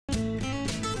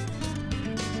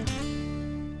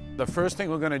The first thing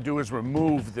we're going to do is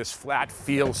remove this flat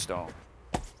field stone.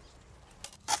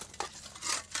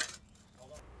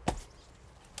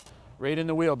 Right in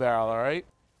the wheelbarrow, all right?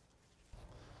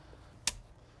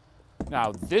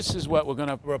 Now, this is what we're going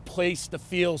to replace the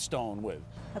field stone with.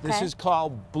 Okay. This is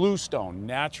called bluestone,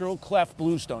 natural cleft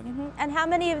bluestone. Mm-hmm. And how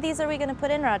many of these are we going to put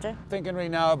in, Roger? Thinking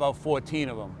right now about 14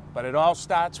 of them, but it all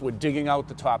starts with digging out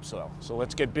the topsoil. So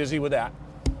let's get busy with that.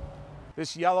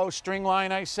 This yellow string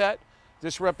line I set,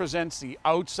 this represents the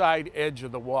outside edge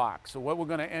of the walk. So what we're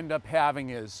going to end up having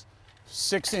is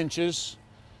 6 inches,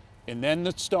 and then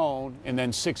the stone, and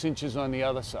then 6 inches on the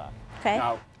other side. Okay.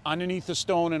 Now, underneath the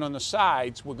stone and on the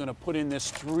sides, we're going to put in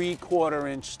this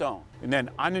 3/4 inch stone. And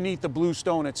then underneath the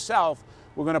bluestone itself,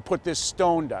 we're going to put this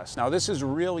stone dust. Now, this is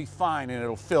really fine, and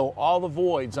it'll fill all the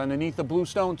voids underneath the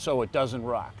bluestone so it doesn't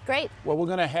rock. Great. What we're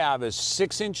going to have is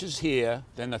 6 inches here,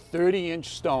 then a 30-inch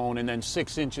stone, and then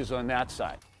 6 inches on that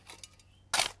side.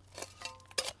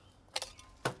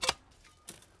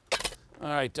 All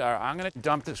right, Dara, I'm going to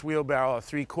dump this wheelbarrow of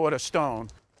 3/4 stone.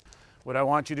 What I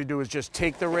want you to do is just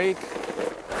take the rake,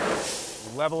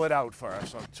 level it out for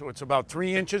us. So it's about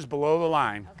 3 inches below the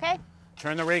line. Okay.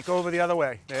 Turn the rake over the other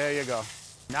way. There you go.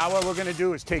 Now what we're going to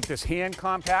do is take this hand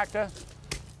compactor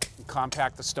and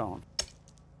compact the stone.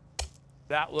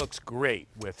 That looks great.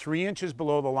 We're 3 inches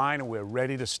below the line and we're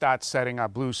ready to start setting our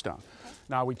bluestone. Okay.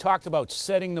 Now we talked about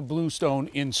setting the bluestone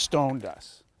in stone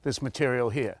dust, this material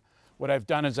here. What I've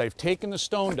done is I've taken the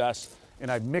stone dust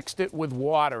and I've mixed it with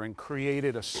water and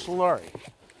created a slurry.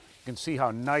 You can see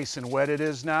how nice and wet it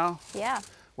is now. Yeah.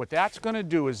 What that's going to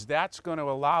do is that's going to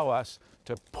allow us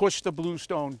to push the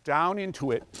bluestone down into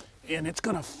it, and it's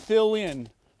going to fill in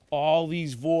all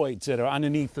these voids that are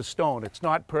underneath the stone. It's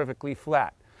not perfectly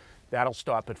flat. That'll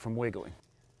stop it from wiggling.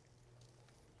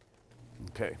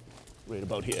 Okay, right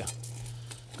about here.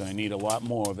 Going to need a lot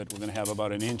more of it. We're going to have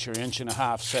about an inch or inch and a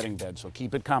half setting bed, so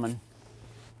keep it coming.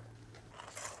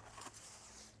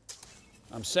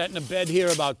 I'm setting a bed here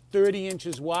about 30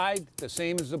 inches wide, the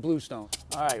same as the bluestone.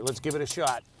 All right, let's give it a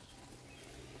shot.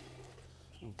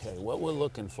 Okay, what we're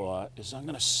looking for is I'm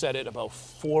going to set it about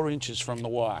 4 inches from the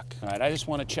walk. All right, I just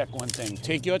want to check one thing.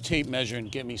 Take your tape measure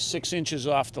and get me 6 inches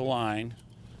off the line,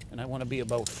 and I want to be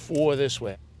about 4 this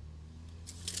way.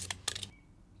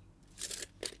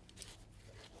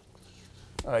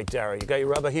 All right, Dara, you got your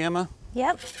rubber hammer?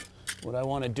 Yep. What I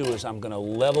want to do is I'm going to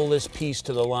level this piece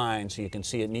to the line so you can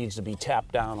see it needs to be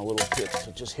tapped down a little bit.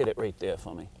 So just hit it right there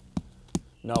for me.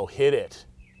 No, hit it.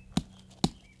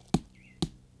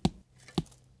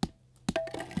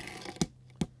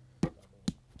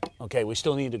 Okay, we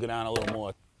still need to go down a little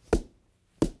more.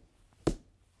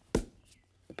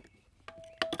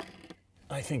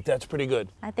 I think that's pretty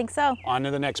good. I think so. On to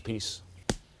the next piece.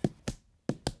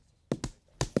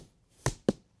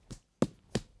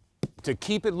 To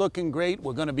keep it looking great,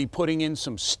 we're going to be putting in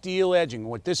some steel edging.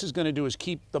 What this is going to do is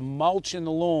keep the mulch and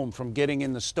the loam from getting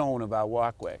in the stone of our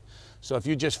walkway. So if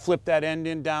you just flip that end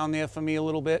in down there for me a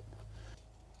little bit.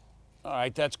 All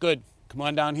right, that's good. Come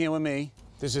on down here with me.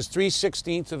 This is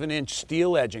 3/16 of an inch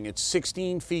steel edging. It's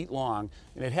 16 feet long,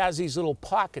 and it has these little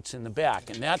pockets in the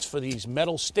back, and that's for these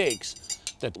metal stakes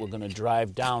that we're going to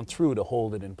drive down through to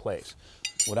hold it in place.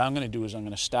 What I'm going to do is I'm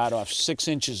going to start off 6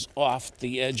 inches off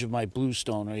the edge of my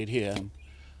bluestone right here.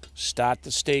 Start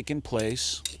the stake in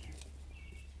place.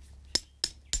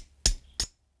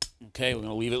 Okay, we're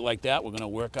going to leave it like that. We're going to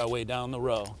work our way down the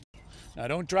row. Now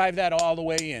don't drive that all the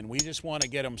way in. We just want to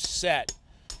get them set.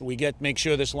 Make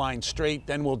sure this line's straight,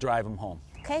 then we'll drive them home.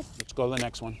 Okay. Let's go to the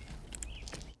next one.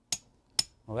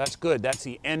 Well, that's good. That's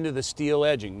the end of the steel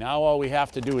edging. Now all we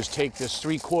have to do is take this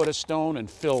 3/4 stone and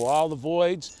fill all the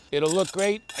voids. It'll look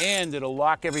great, and it'll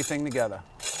lock everything together.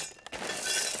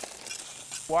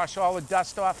 Wash all the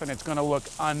dust off, and it's going to look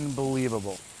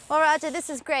unbelievable. Well, Roger, this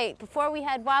is great. Before we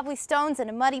had wobbly stones and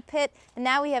a muddy pit, and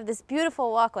now we have this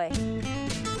beautiful walkway.